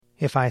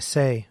If I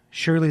say,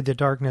 surely the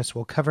darkness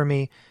will cover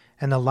me,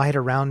 and the light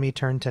around me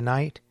turn to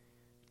night,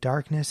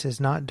 darkness is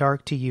not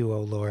dark to you, O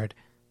Lord.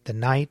 The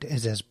night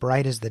is as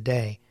bright as the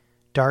day.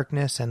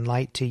 Darkness and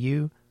light to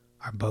you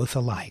are both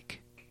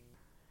alike.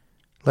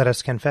 Let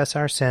us confess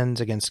our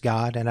sins against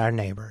God and our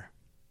neighbor.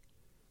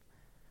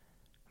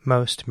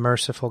 Most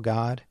merciful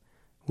God,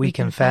 we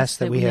confess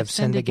that we have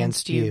sinned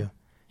against you,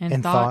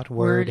 in thought,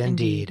 word, and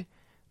deed,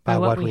 by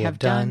what we have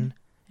done,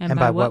 and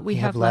by what we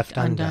have left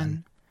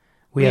undone.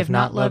 We have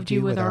not loved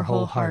you with our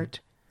whole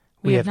heart.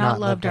 We have not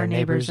loved our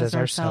neighbors as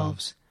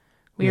ourselves.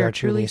 We are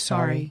truly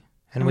sorry,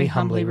 and we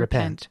humbly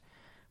repent.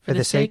 For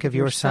the sake of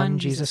your Son,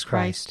 Jesus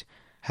Christ,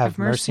 have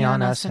mercy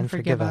on us and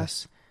forgive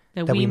us,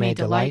 that we may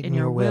delight in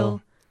your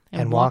will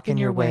and walk in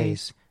your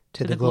ways,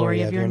 to the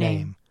glory of your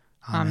name.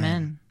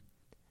 Amen.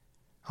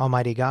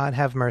 Almighty God,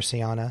 have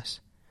mercy on us.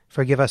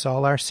 Forgive us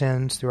all our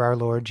sins through our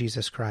Lord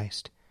Jesus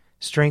Christ.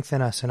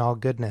 Strengthen us in all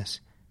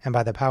goodness, and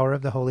by the power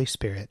of the Holy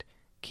Spirit,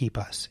 keep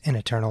us in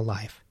eternal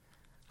life.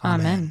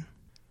 Amen.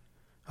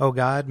 O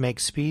God, make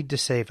speed to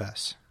save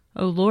us.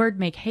 O Lord,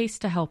 make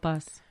haste to help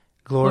us.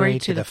 Glory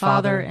to the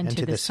Father, and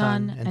to the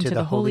Son, and to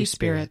the Holy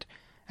Spirit,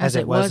 as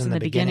it was in the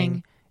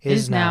beginning,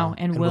 is now,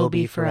 and will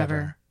be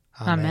forever.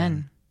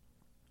 Amen.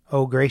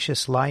 O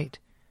gracious light,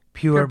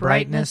 pure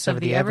brightness of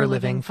the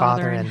ever-living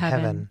Father in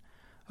heaven,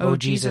 O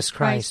Jesus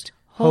Christ,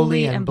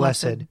 holy and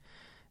blessed,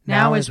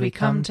 now as we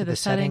come to the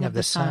setting of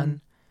the sun,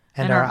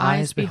 and our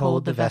eyes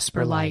behold the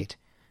vesper light,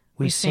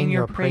 we sing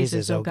your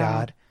praises, O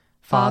God,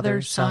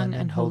 Father, Son,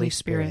 and Holy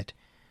Spirit.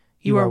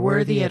 You are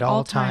worthy at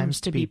all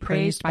times to be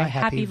praised by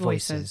happy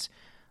voices,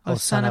 O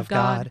Son of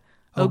God,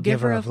 O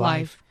Giver of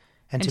life,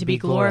 and to be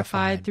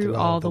glorified through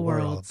all the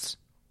worlds.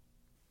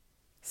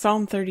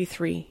 Psalm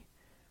 33.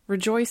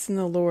 Rejoice in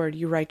the Lord,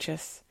 you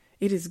righteous.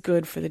 It is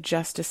good for the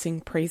just to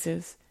sing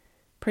praises.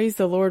 Praise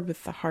the Lord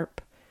with the harp.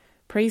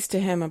 Praise to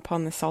him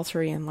upon the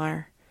psaltery and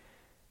lyre.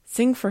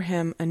 Sing for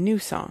him a new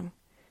song.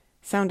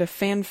 Sound a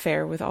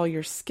fanfare with all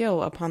your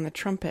skill upon the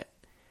trumpet.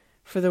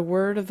 For the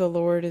word of the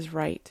Lord is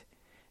right,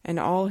 and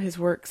all his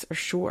works are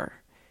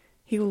sure.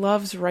 He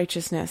loves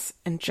righteousness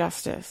and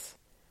justice.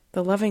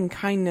 The loving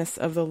kindness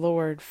of the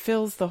Lord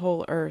fills the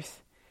whole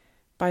earth.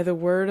 By the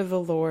word of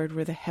the Lord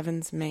were the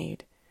heavens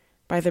made.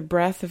 By the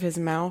breath of his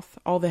mouth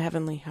all the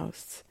heavenly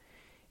hosts.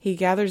 He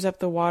gathers up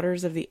the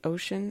waters of the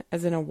ocean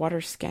as in a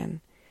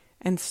waterskin,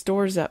 and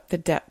stores up the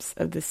depths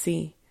of the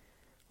sea.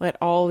 Let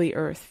all the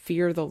earth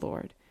fear the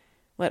Lord.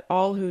 Let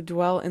all who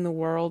dwell in the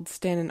world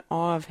stand in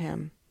awe of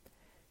him.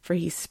 For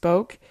he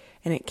spoke,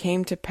 and it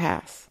came to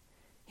pass.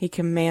 He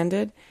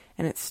commanded,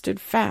 and it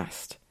stood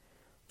fast.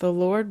 The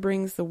Lord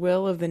brings the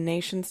will of the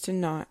nations to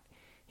naught.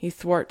 He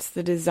thwarts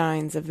the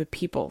designs of the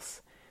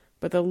peoples.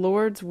 But the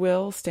Lord's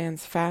will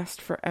stands fast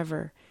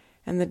forever,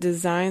 and the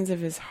designs of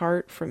his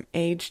heart from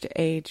age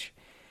to age.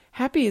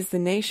 Happy is the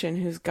nation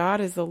whose God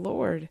is the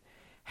Lord.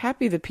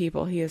 Happy the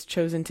people he has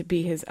chosen to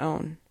be his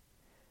own.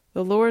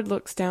 The Lord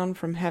looks down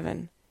from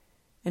heaven,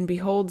 and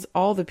beholds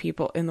all the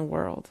people in the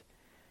world.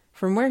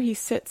 From where he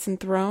sits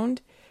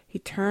enthroned, he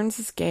turns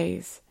his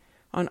gaze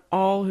on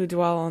all who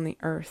dwell on the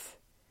earth.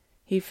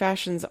 He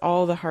fashions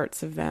all the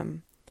hearts of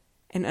them,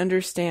 and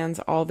understands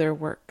all their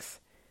works.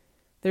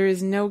 There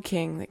is no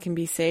king that can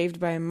be saved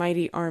by a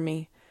mighty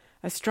army.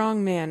 A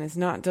strong man is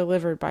not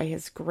delivered by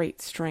his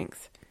great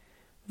strength.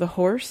 The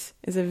horse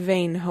is a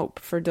vain hope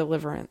for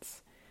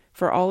deliverance.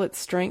 For all its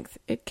strength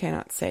it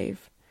cannot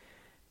save.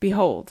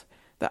 Behold,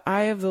 the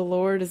eye of the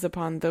Lord is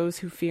upon those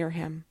who fear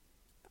him,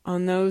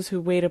 on those who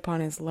wait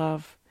upon his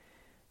love,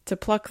 to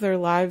pluck their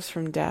lives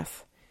from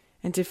death,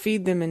 and to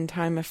feed them in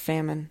time of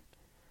famine.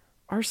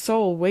 Our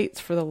soul waits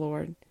for the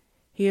Lord.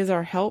 He is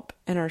our help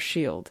and our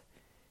shield.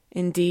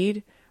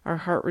 Indeed, our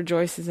heart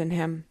rejoices in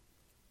him,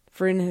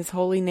 for in his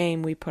holy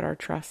name we put our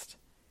trust.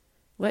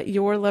 Let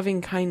your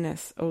loving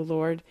kindness, O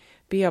Lord,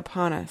 be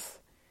upon us,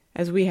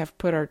 as we have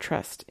put our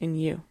trust in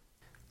you.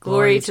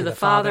 Glory to the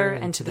Father,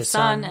 and to the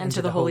Son, and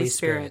to the Holy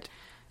Spirit,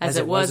 as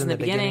it was in the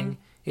beginning,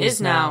 is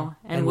now,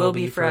 and will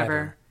be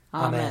forever.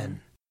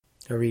 Amen.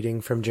 A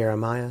reading from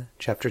Jeremiah,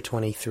 chapter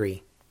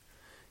 23.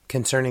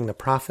 Concerning the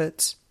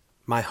prophets,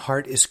 my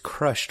heart is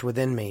crushed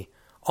within me.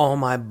 All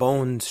my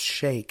bones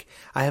shake.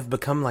 I have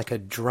become like a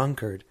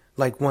drunkard,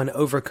 like one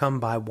overcome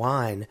by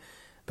wine,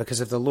 because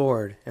of the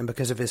Lord and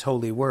because of his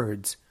holy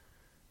words.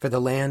 For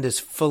the land is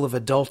full of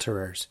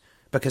adulterers.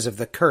 Because of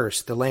the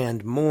curse the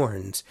land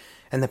mourns,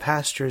 and the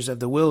pastures of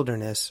the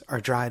wilderness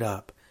are dried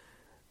up.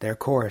 Their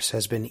course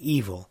has been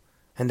evil,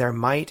 and their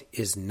might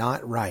is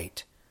not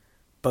right.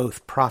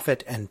 Both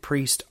prophet and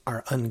priest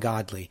are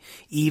ungodly.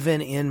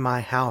 Even in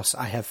my house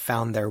I have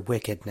found their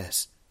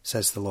wickedness,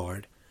 says the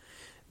Lord.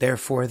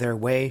 Therefore their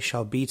way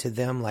shall be to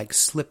them like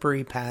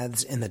slippery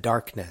paths in the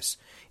darkness,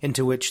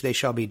 into which they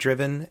shall be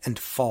driven and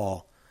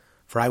fall.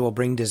 For I will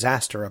bring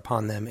disaster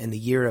upon them in the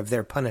year of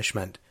their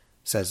punishment,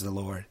 says the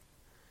Lord.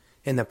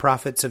 In the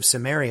prophets of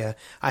Samaria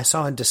I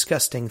saw a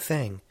disgusting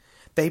thing.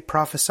 They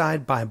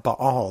prophesied by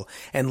Baal,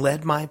 and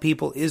led my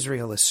people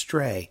Israel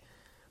astray.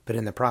 But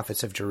in the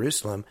prophets of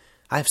Jerusalem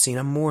I have seen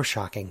a more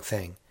shocking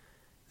thing.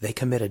 They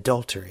commit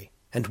adultery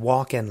and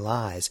walk in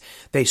lies.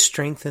 They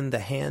strengthen the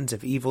hands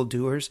of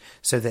evildoers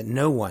so that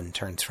no one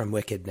turns from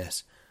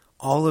wickedness.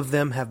 All of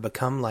them have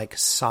become like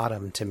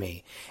Sodom to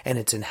me, and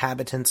its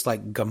inhabitants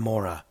like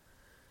Gomorrah.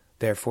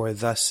 Therefore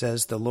thus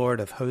says the Lord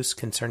of hosts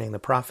concerning the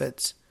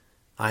prophets,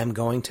 I am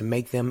going to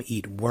make them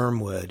eat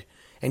wormwood,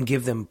 and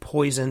give them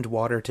poisoned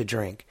water to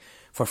drink.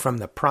 For from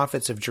the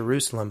prophets of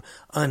Jerusalem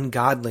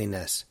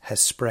ungodliness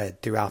has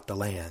spread throughout the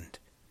land.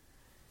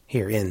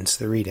 Here ends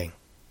the reading.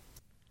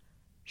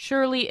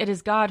 Surely it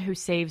is God who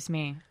saves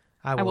me.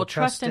 I will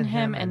trust in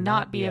him and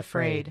not be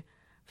afraid.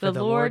 For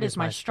the Lord is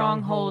my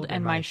stronghold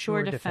and my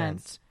sure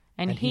defense,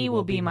 and he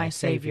will be my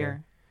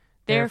Savior.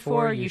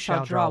 Therefore you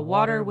shall draw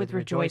water with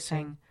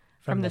rejoicing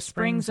from the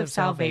springs of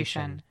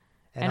salvation.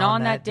 And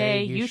on that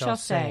day you shall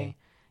say,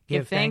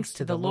 Give thanks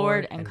to the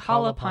Lord and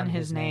call upon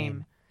his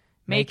name.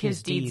 Make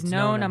his deeds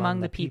known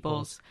among the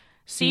peoples.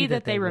 See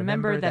that they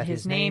remember that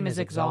his name is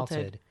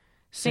exalted.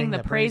 Sing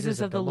the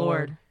praises of the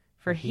Lord,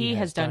 for he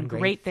has done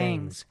great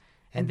things,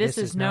 and this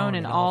is known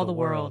in all the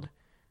world.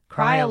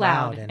 Cry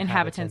aloud,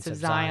 inhabitants of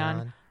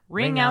Zion,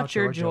 ring out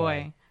your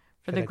joy,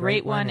 for the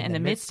great one in the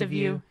midst of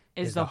you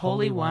is the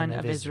Holy One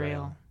of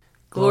Israel.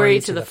 Glory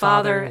to the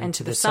Father, and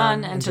to the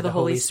Son, and to the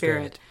Holy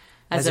Spirit,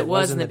 as it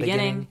was in the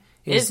beginning,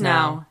 is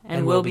now,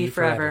 and will be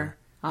forever.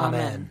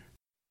 Amen.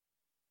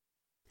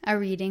 A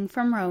reading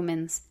from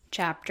Romans,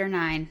 chapter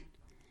 9.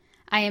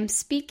 I am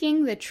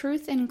speaking the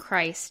truth in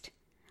Christ.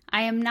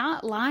 I am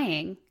not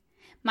lying.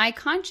 My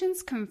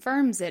conscience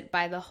confirms it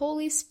by the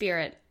Holy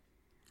Spirit.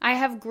 I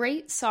have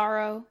great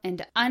sorrow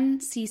and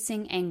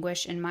unceasing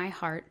anguish in my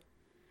heart.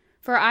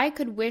 For I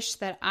could wish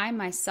that I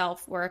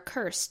myself were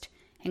accursed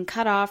and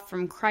cut off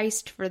from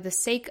Christ for the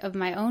sake of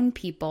my own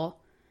people,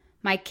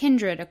 my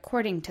kindred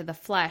according to the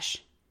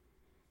flesh.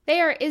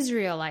 They are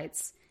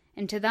Israelites,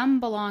 and to them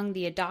belong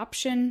the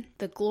adoption,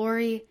 the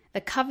glory,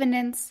 the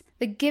covenants,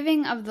 the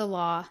giving of the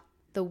law,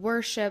 the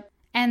worship,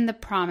 and the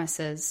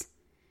promises.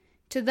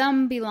 To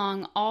them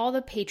belong all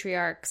the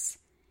patriarchs,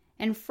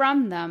 and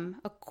from them,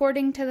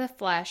 according to the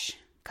flesh,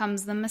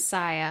 comes the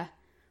Messiah,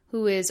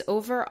 who is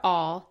over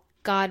all,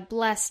 God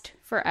blessed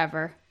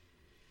forever.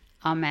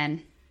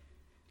 Amen.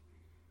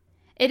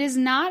 It is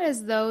not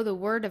as though the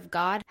word of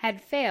God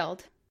had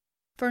failed,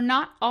 for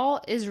not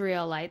all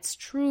Israelites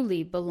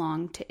truly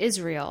belong to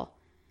Israel,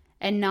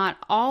 and not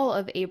all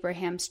of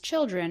Abraham's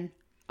children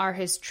are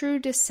his true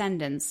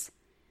descendants.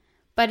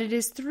 But it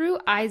is through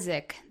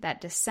Isaac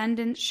that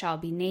descendants shall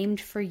be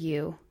named for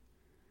you.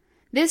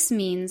 This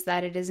means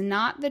that it is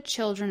not the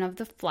children of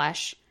the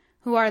flesh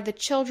who are the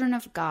children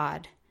of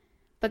God,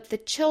 but the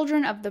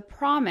children of the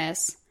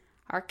promise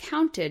are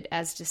counted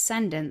as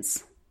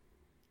descendants.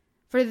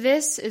 For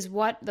this is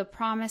what the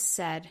promise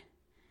said,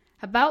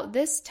 About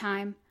this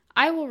time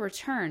I will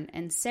return,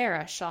 and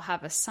Sarah shall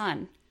have a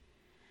son.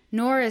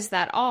 Nor is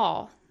that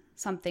all.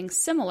 Something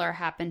similar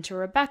happened to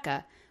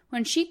Rebekah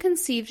when she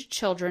conceived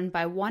children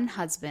by one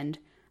husband,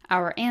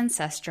 our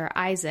ancestor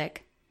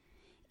Isaac.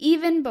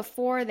 Even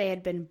before they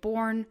had been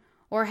born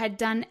or had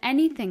done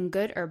anything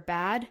good or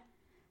bad,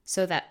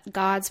 so that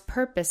God's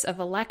purpose of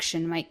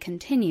election might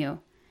continue,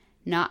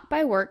 not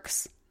by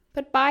works,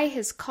 but by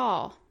his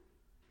call.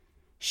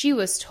 She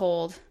was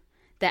told,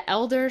 The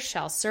elder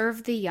shall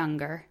serve the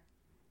younger.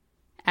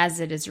 As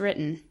it is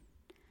written,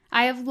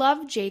 I have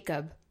loved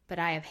Jacob, but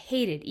I have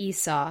hated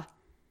Esau.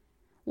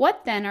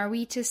 What then are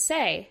we to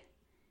say?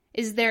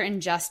 Is there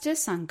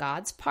injustice on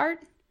God's part?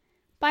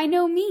 By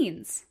no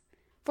means.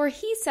 For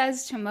he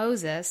says to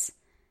Moses,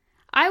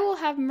 I will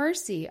have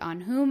mercy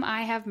on whom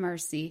I have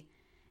mercy,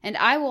 and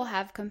I will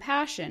have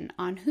compassion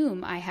on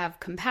whom I have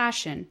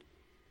compassion.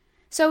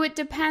 So it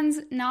depends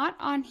not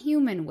on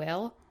human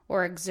will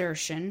or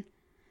exertion,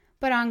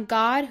 but on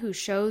God who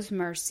shows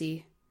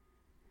mercy.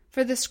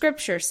 For the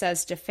scripture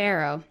says to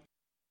Pharaoh,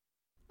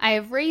 I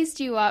have raised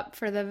you up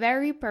for the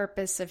very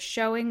purpose of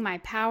showing my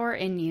power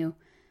in you,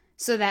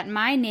 so that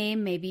my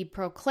name may be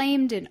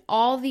proclaimed in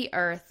all the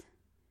earth.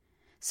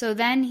 So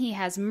then he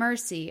has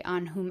mercy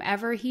on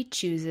whomever he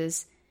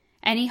chooses,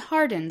 and he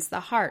hardens the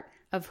heart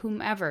of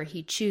whomever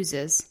he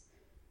chooses.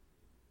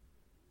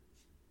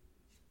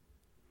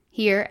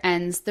 Here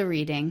ends the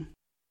reading.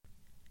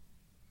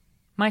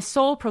 My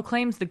soul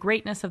proclaims the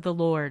greatness of the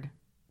Lord.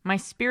 My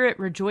spirit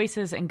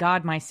rejoices in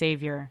God my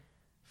Savior.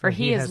 For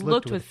he has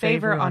looked with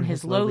favor on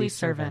his lowly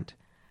servant.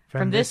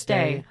 From this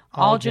day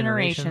all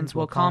generations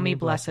will call me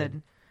blessed.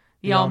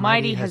 The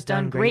Almighty has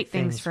done great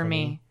things for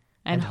me,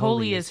 and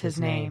holy is his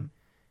name.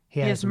 He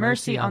has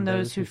mercy on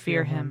those who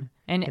fear him,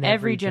 in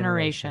every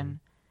generation.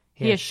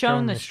 He has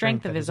shown the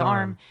strength of his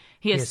arm.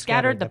 He has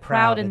scattered the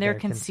proud in their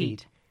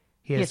conceit.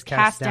 He has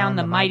cast down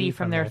the mighty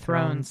from their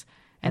thrones,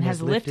 and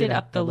has lifted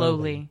up the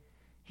lowly.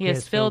 He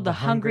has filled the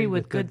hungry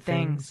with good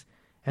things,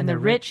 and the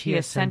rich he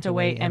has sent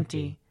away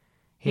empty.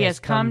 He has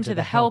come to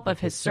the help of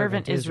his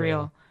servant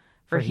Israel,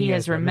 for he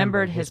has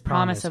remembered his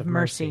promise of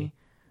mercy,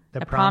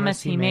 the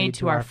promise he made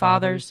to our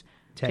fathers,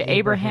 to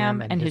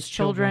Abraham and his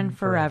children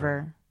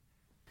forever.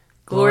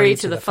 Glory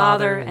to the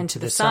Father, and to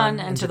the Son,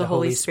 and to the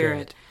Holy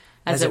Spirit,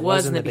 as it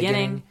was in the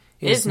beginning,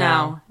 is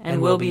now,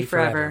 and will be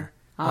forever.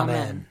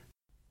 Amen.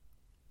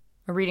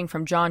 A reading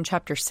from John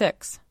chapter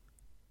 6.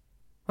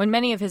 When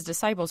many of his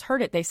disciples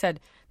heard it, they said,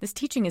 "This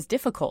teaching is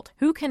difficult.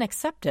 Who can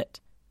accept it?"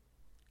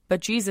 But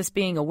Jesus,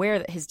 being aware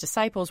that his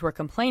disciples were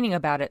complaining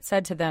about it,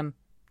 said to them,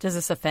 "Does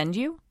this offend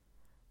you?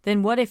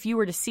 Then what if you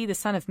were to see the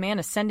Son of Man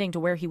ascending to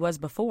where he was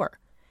before?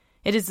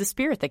 It is the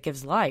Spirit that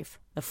gives life.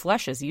 The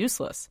flesh is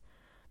useless.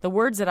 The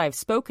words that I have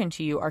spoken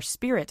to you are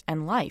spirit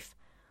and life.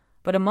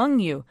 But among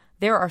you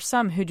there are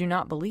some who do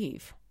not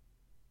believe."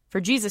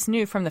 For Jesus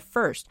knew from the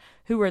first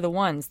who were the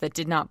ones that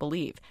did not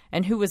believe,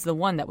 and who was the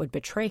one that would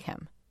betray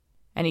him.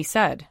 And he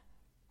said,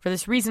 "For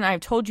this reason I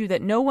have told you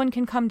that no one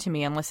can come to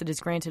me unless it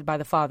is granted by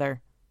the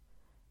Father."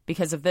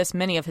 Because of this,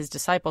 many of his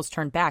disciples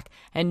turned back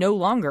and no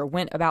longer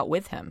went about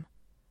with him.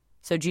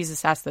 So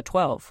Jesus asked the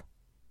 12,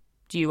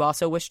 "Do you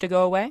also wish to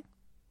go away?"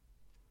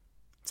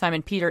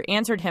 Simon Peter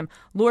answered him,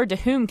 "Lord, to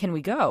whom can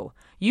we go?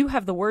 You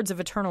have the words of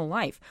eternal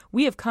life.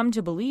 We have come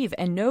to believe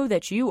and know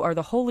that you are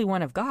the Holy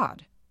One of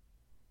God."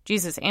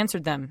 Jesus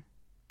answered them,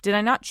 "Did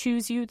I not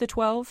choose you, the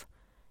 12?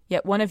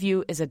 Yet one of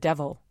you is a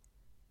devil."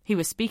 He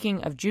was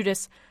speaking of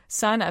Judas,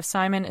 son of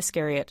Simon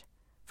Iscariot,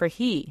 for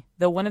he,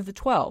 though one of the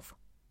 12,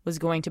 was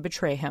going to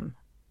betray him.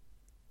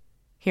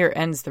 Here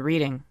ends the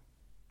reading.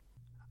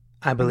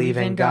 I believe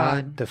in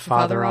God, the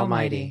Father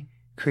Almighty,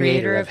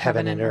 creator of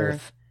heaven and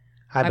earth.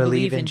 I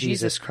believe in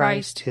Jesus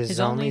Christ, his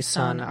only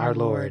Son, our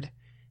Lord.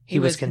 He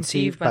was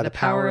conceived by the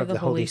power of the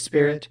Holy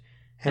Spirit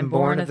and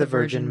born of the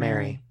Virgin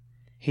Mary.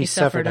 He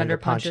suffered under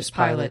Pontius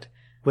Pilate,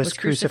 was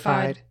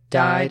crucified,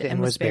 died, and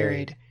was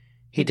buried.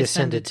 He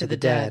descended to the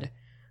dead.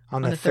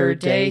 On the third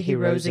day he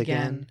rose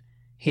again.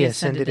 He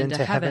ascended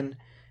into heaven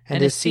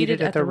and is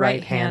seated at the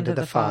right hand of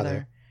the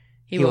Father.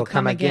 He will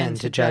come again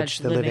to judge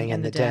the living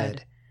and the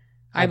dead.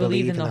 I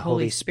believe in the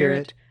Holy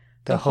Spirit,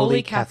 the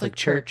Holy Catholic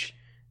Church,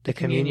 the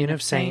communion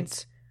of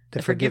saints,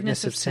 the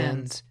forgiveness of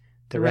sins,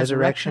 the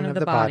resurrection of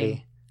the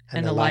body,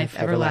 and the life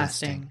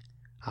everlasting.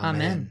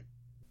 Amen.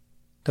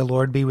 The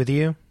Lord be with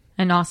you.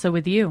 And also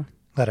with you.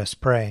 Let us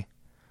pray.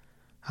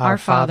 Our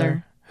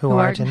Father, who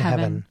art in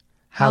heaven,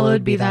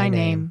 hallowed be thy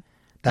name.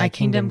 Thy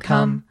kingdom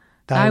come,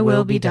 thy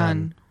will be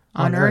done,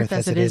 on earth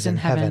as it is in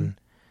heaven.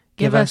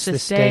 Give us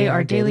this day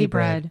our daily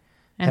bread,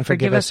 and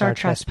forgive us our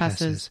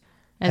trespasses,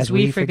 as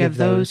we forgive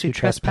those who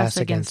trespass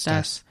against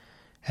us.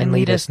 And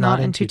lead us not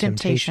into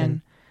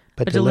temptation,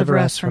 but deliver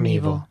us from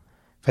evil.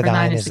 For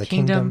thine is the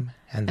kingdom,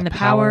 and the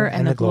power,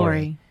 and the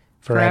glory,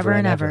 forever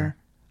and ever.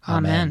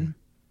 Amen.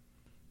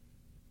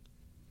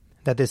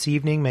 That this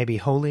evening may be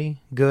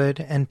holy, good,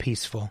 and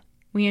peaceful.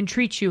 We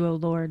entreat you, O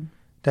Lord.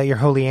 That your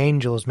holy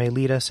angels may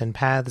lead us in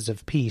paths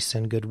of peace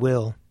and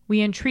goodwill.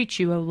 We entreat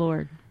you, O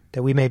Lord.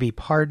 That we may be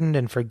pardoned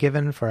and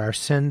forgiven for our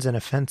sins and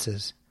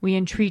offenses. We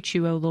entreat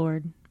you, O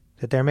Lord.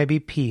 That there may be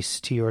peace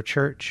to your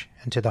church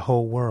and to the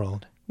whole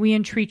world. We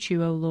entreat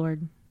you, O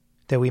Lord.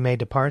 That we may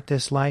depart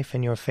this life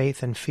in your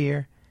faith and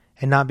fear,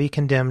 and not be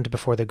condemned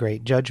before the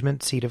great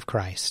judgment seat of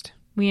Christ.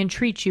 We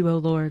entreat you, O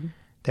Lord.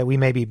 That we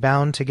may be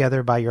bound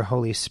together by your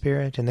Holy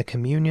Spirit in the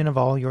communion of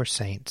all your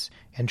saints,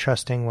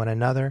 entrusting one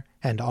another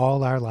and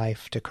all our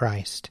life to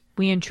Christ.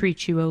 We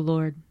entreat you, O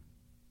Lord.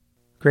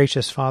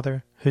 Gracious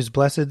Father, whose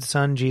blessed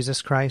Son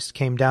Jesus Christ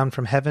came down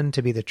from heaven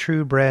to be the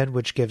true bread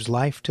which gives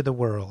life to the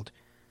world,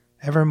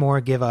 evermore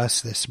give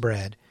us this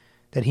bread,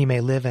 that he may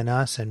live in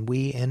us and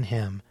we in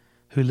him,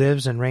 who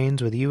lives and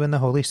reigns with you in the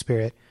Holy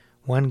Spirit,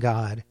 one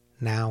God,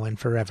 now and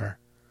forever.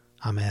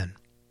 Amen.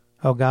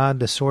 O God,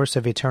 the source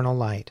of eternal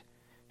light,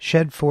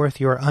 shed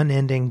forth your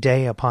unending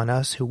day upon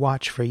us who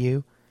watch for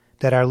you,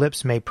 that our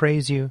lips may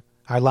praise you,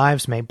 our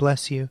lives may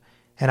bless you,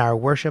 and our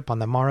worship on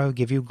the morrow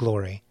give you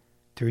glory.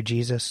 Through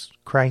Jesus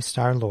Christ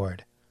our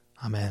Lord.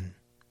 Amen.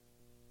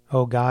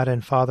 O God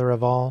and Father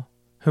of all,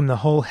 whom the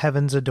whole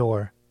heavens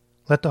adore,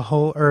 let the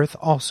whole earth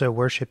also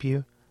worship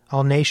you,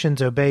 all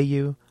nations obey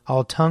you,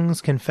 all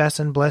tongues confess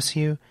and bless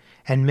you,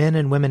 and men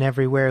and women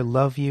everywhere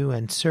love you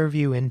and serve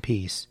you in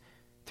peace.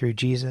 Through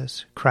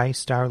Jesus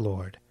Christ our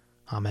Lord.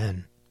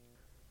 Amen.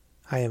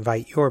 I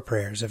invite your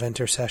prayers of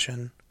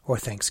intercession or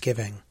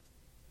thanksgiving.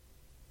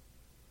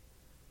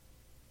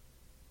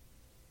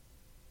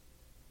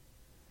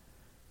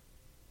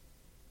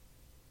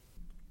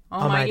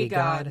 Almighty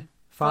God,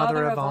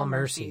 Father of all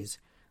mercies,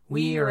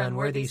 we, your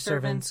unworthy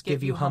servants,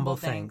 give you humble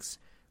thanks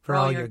for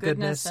all your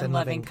goodness and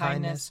loving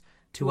kindness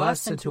to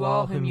us and to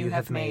all whom you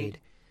have made.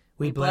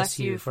 We bless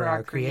you for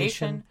our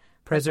creation,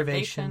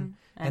 preservation,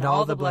 and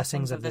all the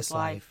blessings of this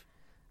life,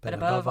 but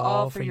above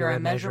all for your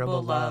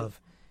immeasurable love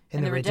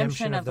in the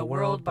redemption of the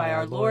world by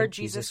our Lord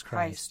Jesus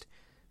Christ,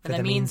 for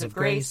the means of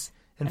grace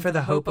and for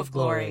the hope of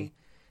glory.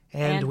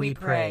 And we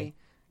pray,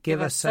 give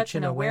us such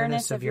an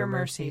awareness of your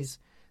mercies,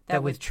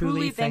 that with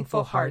truly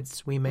thankful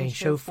hearts we may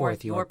show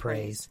forth your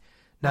praise,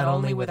 not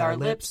only with our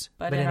lips,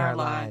 but in our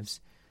lives,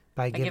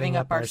 by giving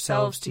up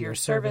ourselves to your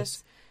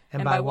service,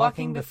 and by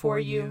walking before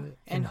you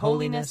in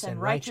holiness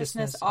and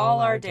righteousness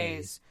all our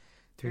days,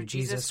 through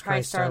Jesus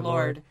Christ our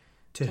Lord,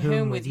 to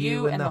whom with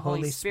you and the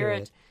Holy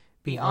Spirit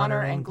be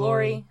honor and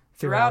glory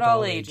throughout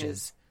all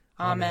ages.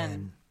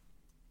 Amen.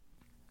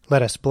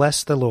 Let us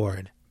bless the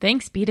Lord.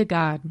 Thanks be to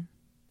God.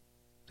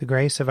 The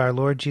grace of our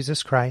Lord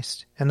Jesus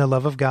Christ, and the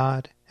love of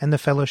God, and the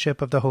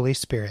fellowship of the Holy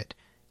Spirit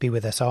be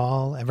with us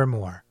all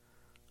evermore.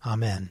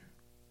 Amen.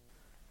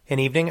 An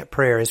Evening at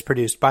Prayer is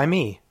produced by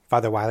me,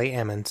 Father Wiley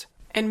Ammons.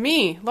 And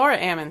me, Laura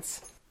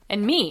Ammons.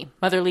 And me,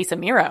 Mother Lisa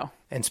Miro.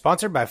 And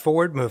sponsored by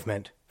Forward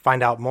Movement.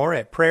 Find out more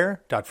at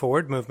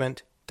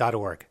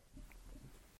prayer.forwardmovement.org.